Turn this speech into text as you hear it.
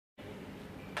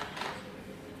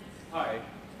Hi,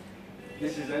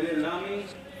 this is Ali Lami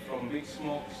from Big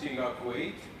Smoke Cigar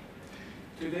Kuwait.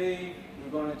 Today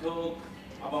we're going to talk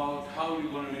about how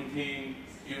you're going to maintain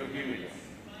your humidor.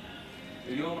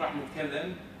 اليوم راح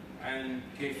نتكلم عن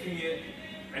كيفية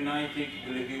عنايتك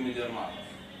بالهيوميدر مالك.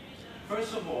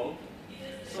 First of all,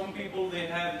 some people they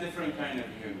have different kind of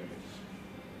humidors.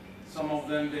 Some of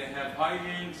them they have high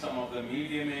end, some of them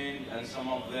medium end, and some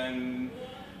of them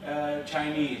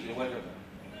Chinese or whatever.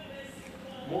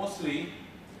 Mostly,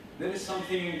 there is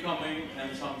something in common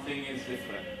and something is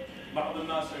different. بعض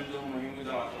الناس عندهم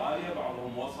هيوميدرات غالية،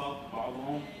 بعضهم وسط،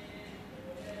 بعضهم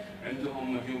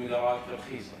عندهم هيوميدرات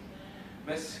رخيصة.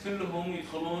 بس كلهم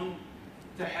يدخلون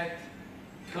تحت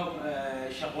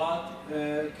شغلات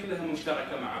كلها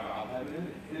مشتركة مع بعضها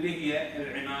اللي هي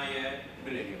العناية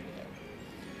بالهيوميدر.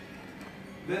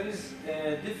 There is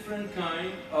a different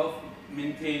kind of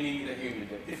maintaining the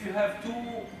humidor. If you have 2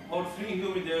 or 3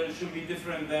 humidors, it should be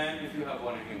different than if you have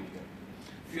 1 humidor.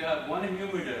 If you have 1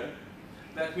 humidor,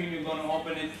 that means you're going to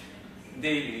open it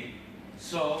daily,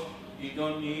 so you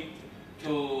don't need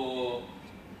to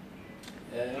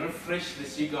refresh the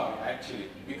cigar actually,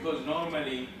 because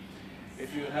normally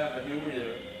if you have a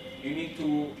humidor, you need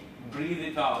to breathe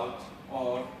it out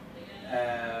or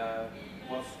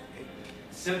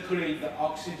circulate the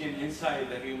oxygen inside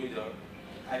the humidor,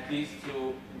 at least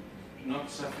to not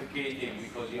suffocating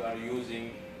because you are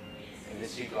using the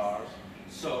cigars.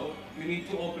 So you need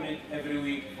to open it every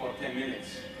week for 10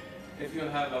 minutes. If you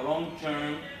have a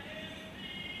long-term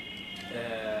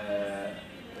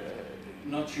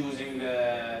not using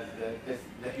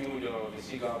the humidor or the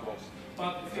cigar box.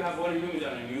 But if you have 1 humidor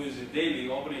and you use it daily,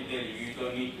 open it daily, you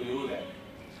don't need to do that.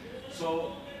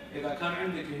 So إذا كان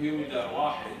عندك humidor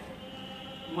واحد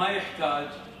ما يحتاج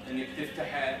انك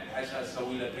تفتحه عشان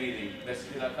تسوي له breathing، بس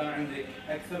اذا كان عندك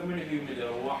اكثر من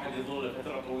humidor وواحد يظل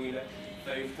فتره طويله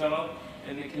فيفترض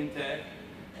انك انت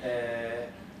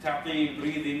تعطيه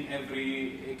breathing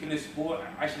كل اسبوع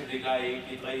 10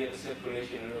 دقائق يتغير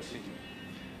السيركوليشن الاكسجين.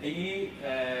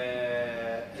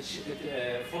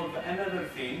 For another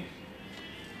thing,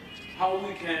 how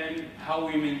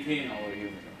we maintain our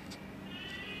humidor.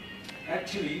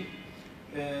 Actually,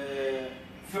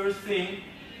 first thing,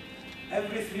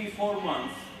 every 3-4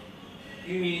 months,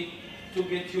 you need to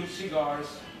get your cigars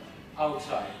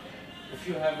outside. If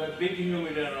you have a big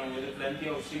humidor with plenty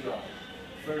of cigars,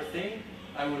 first thing,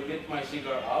 I will get my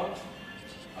cigar out.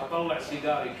 أطلع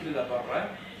سيجاري كله برا,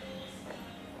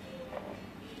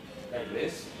 like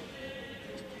this.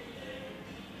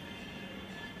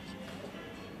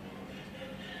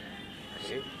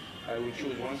 Okay. I will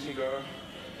choose 1 cigar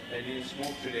I didn't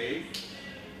smoke today.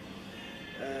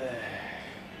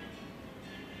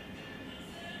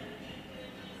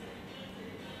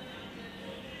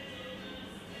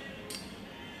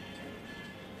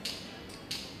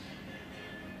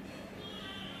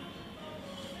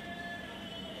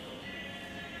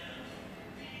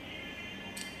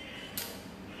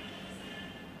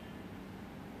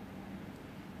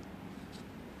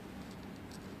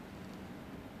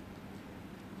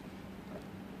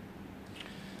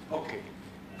 Okay,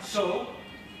 so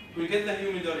we get the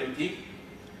humidor empty,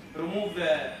 remove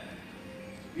the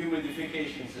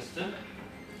humidification system,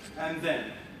 and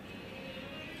then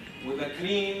with a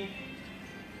clean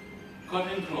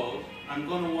cotton cloth, I'm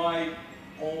going to wipe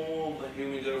all the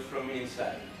humidor from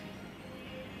inside.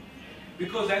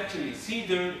 Because actually,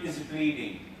 cedar is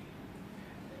bleeding.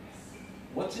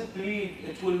 What's a bleed?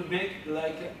 It will make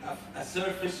like a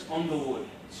surface on the wood.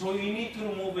 So you need to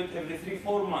remove it every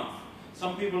 3-4 months.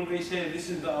 Some people may say this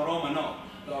is the aroma. No,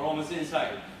 the aroma is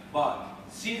inside. But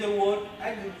cedar wood,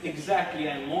 exactly,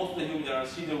 and most of the humidor are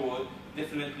cedar wood,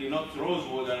 definitely not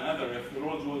rosewood and other. If the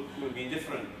rosewood will be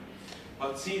different.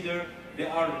 But cedar, they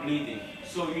are bleeding.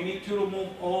 So you need to remove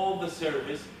all the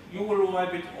surface. You will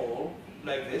wipe it all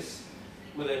like this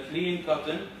with a clean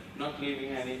cotton, not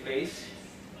leaving any trace.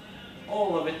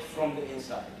 All of it from the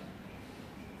inside.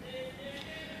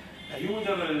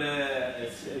 الهيوميدر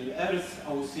الأرز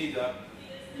أو السيدر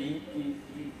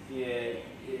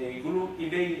يقولوا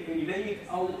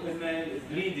يليق أو إنه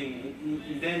bleeding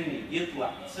يدني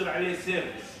يطلع تصير عليه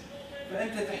سيرفس،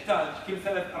 فأنت تحتاج كل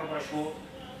 3-4 شهور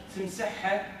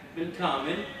تمسحها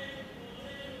بالكامل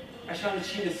عشان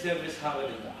تشيل السيرفس هذا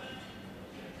اللي داخل.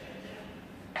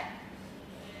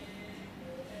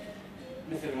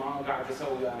 مثل ما قاعد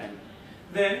أسوي أنا.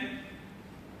 Then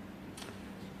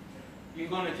you're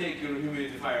going to take your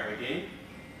humidifier again.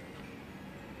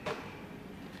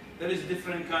 There is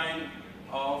different kind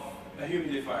of a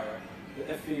humidifier.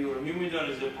 If your humidor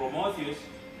is a Prometheus,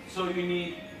 so you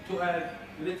need to add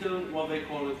little, what they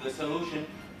call it, the solution,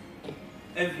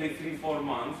 every 3-4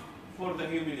 months for the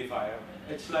humidifier.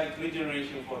 It's like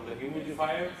regeneration for the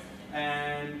humidifier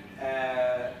and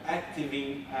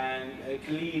activating and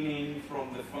cleaning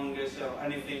from the fungus or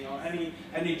anything or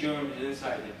any germs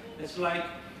inside it. It's like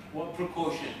what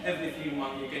precaution. Every 3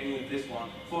 months you can use this one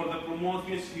for the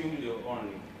Prometheus humidor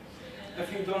only.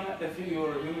 If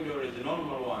your humidor is a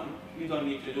normal one, you don't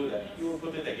need to do that. You will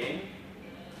put it again.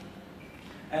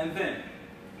 And then,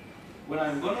 when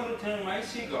I'm going to return my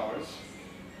cigars,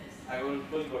 I will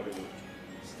put what I do,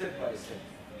 step by step.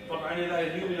 طبعا إذا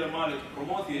الهيوميدر مالك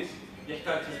بروموثيوس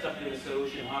يحتاج تستخدم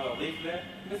السولوشن هذا أضيف له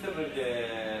مثل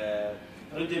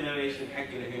ريجنريشن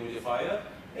حق الهيوميديفاير.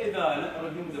 إذا لا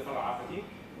الهيوميديفاير عافيتي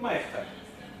ما يحتاج.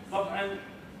 طبعا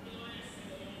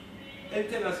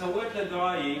أنت إذا سويت له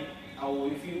drying أو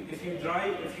if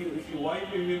you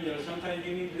wipe your humidor, sometimes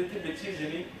you need a little bit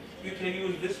seasoning. You can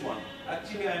use this one.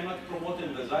 Actually, I'm not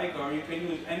promoting the Cigar. You can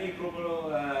use any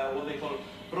what they call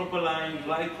propylene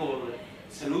glycol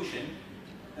solution,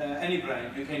 any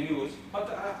brand you can use. But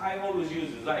I always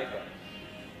use the Cigar.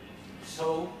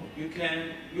 So you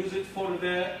can use it for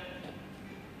the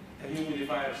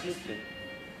humidifier system.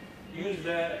 Use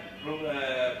the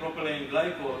propylene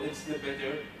glycol. It's the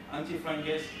better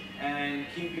anti-fungus and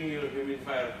keeping your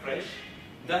humidifier fresh.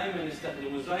 دائما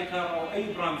استخدموا الزايكر او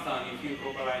اي براند ثاني فيه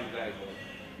بروبيلاين glycol.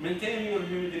 Maintain your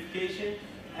humidification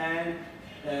and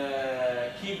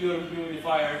keep your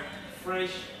humidifier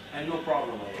fresh and no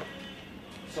problem with it.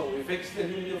 So we fix the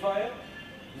humidifier.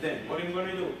 Then what I'm going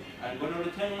to do? I'm going to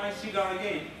return my cigar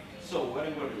again. So what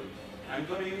I'm going to do? I'm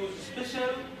going to use a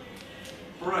special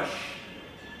brush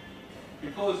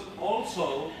because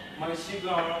also my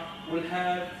cigar will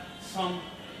have some.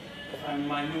 If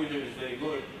my humidor is very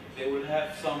good, they will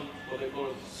have some what they call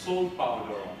salt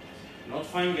powder on it. Not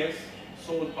fungus,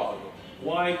 salt powder.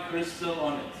 White crystal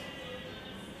on it.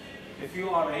 If you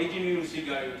are aging your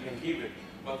cigar, you can keep it.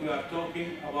 But we are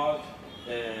talking about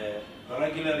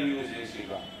regular use in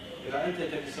cigar. إذا أنت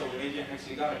تبي تسوي ريجن حق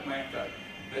سيجارك ما يحتاج.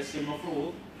 بس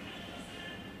المفروض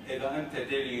إذا أنت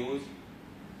daily use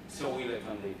سوي له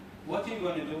تنظيف. What are you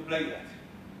going to do? Like that.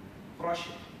 Brush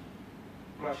it.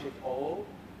 Brush it all,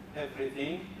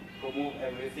 everything. Remove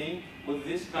everything with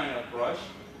this kind of brush,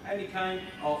 any kind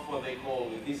of what they call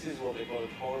it. This is what they call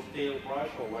it, horsetail brush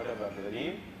or whatever the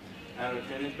name, and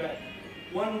return it back.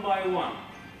 One by one.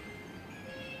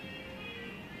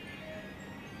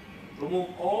 Remove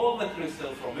all the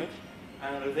crystal from it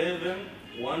and return them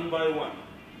one by one.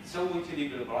 سوي كذي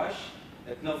بالبراش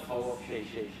تنظفه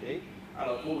شيء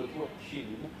على طول تروح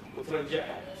تشيله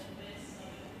وترجعها.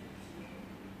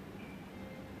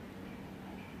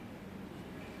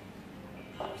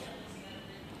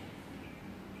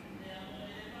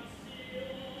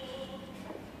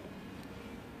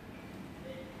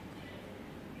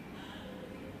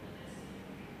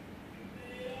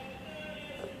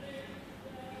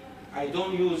 I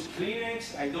don't use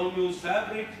Kleenex, I don't use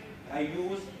fabric, I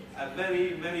use a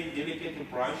very, very delicate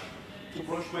brush to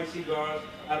brush my cigars.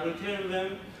 I return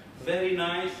them very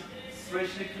nice,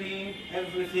 freshly clean,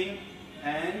 everything,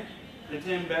 and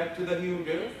return back to the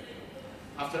humidor.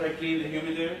 After I clean the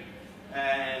humidor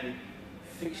and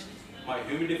fixed my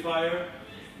humidifier,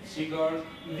 cigars,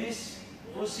 this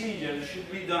procedure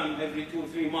should be done every 2 or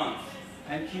 3 months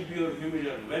and keep your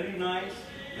humidor very nice,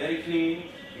 very clean.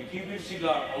 You keep your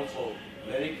cigar also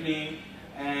very clean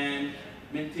and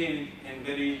maintain it in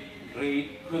very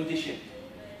great condition.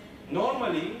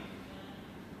 Normally,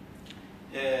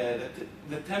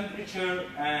 the temperature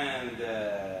and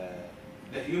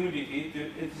the humidity,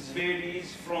 it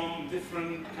varies from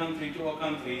different country to a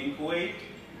country. In Kuwait,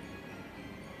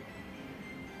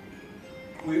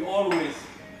 we always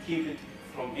keep it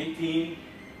from 18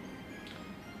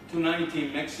 to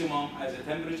 90 maximum as a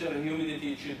temperature, and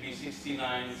humidity it should be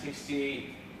 69,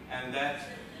 68, and that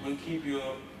will keep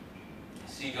your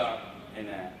cigar in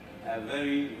a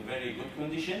very, very good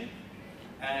condition,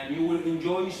 and you will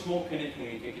enjoy smoking it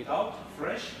when you take it out,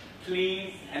 fresh,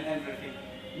 clean, and everything.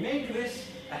 Make this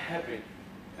a habit.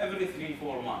 Every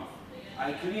 3-4 months,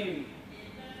 I clean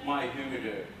my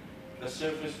humidor, the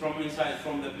surface from inside,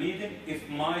 from the bleeding, if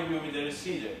my humidor is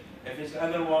seeded. If it's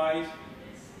otherwise,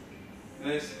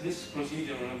 this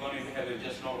procedure we're going to have it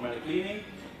just normal cleaning,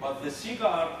 but the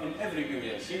cigar in every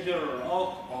humidor, cedar or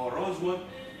oak or rosewood,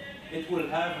 it will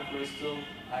have a crystal.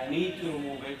 I need to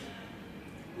remove it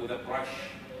with a brush.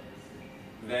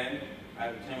 Then I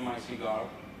return my cigar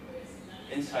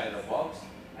inside the box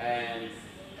and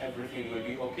everything will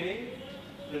be okay.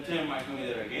 Return my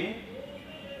humidor again,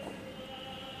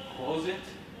 close it,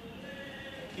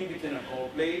 keep it in a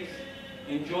cold place,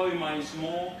 enjoy my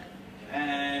smoke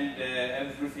and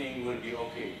everything will be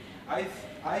okay.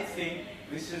 I think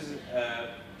this is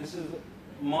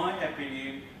my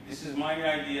opinion. This is my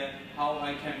idea how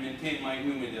I can maintain my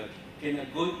humidor in a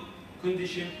good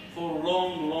condition for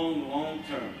long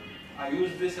term. I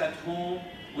use this at home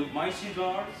with my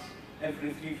cigars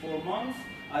every 3-4 months.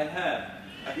 I have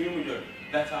a humidor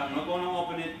that I'm not going to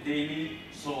open it daily,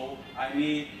 so I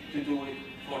need to do it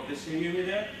for this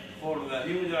humidor. For the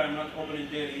humidor I'm not opening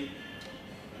daily,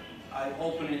 I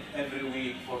open it every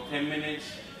week for 10 minutes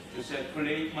to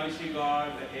circulate my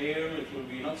cigar, the air, it will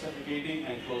be not suffocating,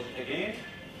 and close it again.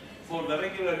 For the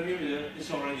regular humidor, it's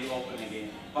already open again,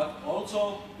 but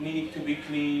also need to be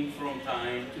cleaned from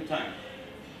time to time.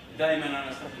 دائما انا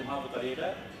استخدم هذه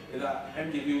الطريقه. اذا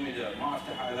عندي هيوميدر ما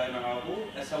افتحها دائما على طول،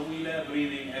 اسوي له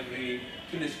بريذنج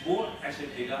كل اسبوع 10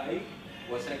 دقائق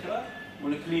واسكره،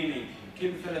 والكليننج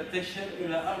كل 3 اشهر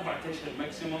الى 4 اشهر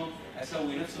ماكسيموم.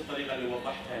 اسوي نفس الطريقه اللي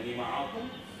وضحتها لي معاكم،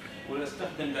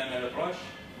 واستخدم دائما البرش.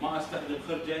 ما استخدم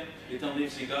خرجه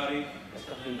لتنظيف سيجاري،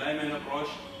 استخدم دائما البرش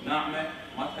ناعمه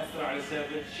ما تاثر على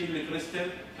السيرفس، تشيل الكريستال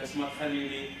بس ما تخلي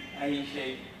لي اي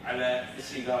شيء على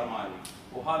السيجار مالي.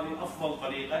 وهذه افضل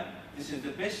طريقه. This is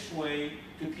the best way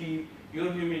to keep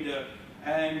your humidor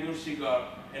and your cigar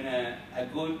in a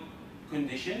good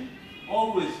condition.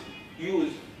 Always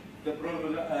use the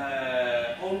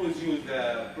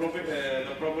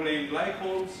propylene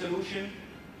glycol solution.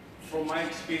 From my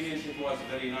experience, it was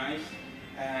very nice,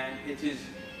 and it is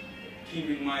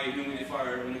keeping my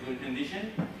humidifier in a good condition.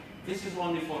 This is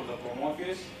only for the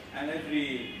Prometheus, and every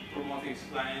Prometheus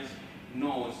client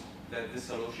knows that this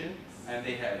solution, and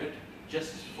they have it.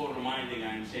 Just for reminding,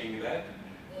 I'm saying that.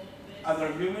 Other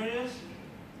humidors,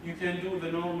 you can do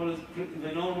the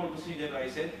normal procedure I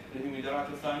said, الهيوميدرات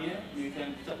الثانية. You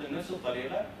can تستخدم نفس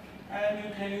الطريقة, and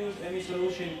you can use any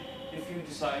solution if you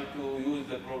decide to use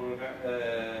the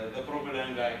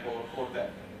propylene glycol for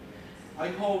that. I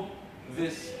hope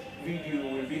this video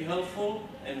will be helpful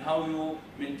in how you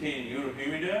maintain your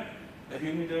humidor, the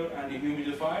humidor and the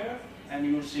humidifier, and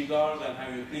your cigars and how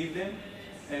you clean them.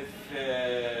 If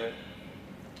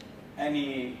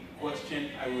any question,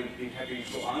 I will be happy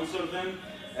to answer them.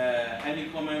 Any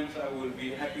comments, I will be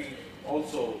happy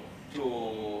also to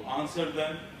answer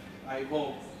them. I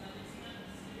hope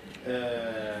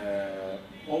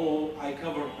I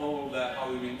covered all the how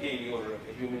you maintain your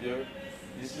humidor.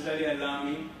 This is Ali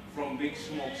Alami from Big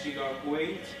Smoke Cigar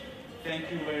Kuwait.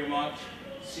 Thank you very much.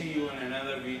 See you in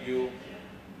another video.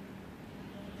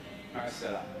 مع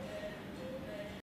السلامة.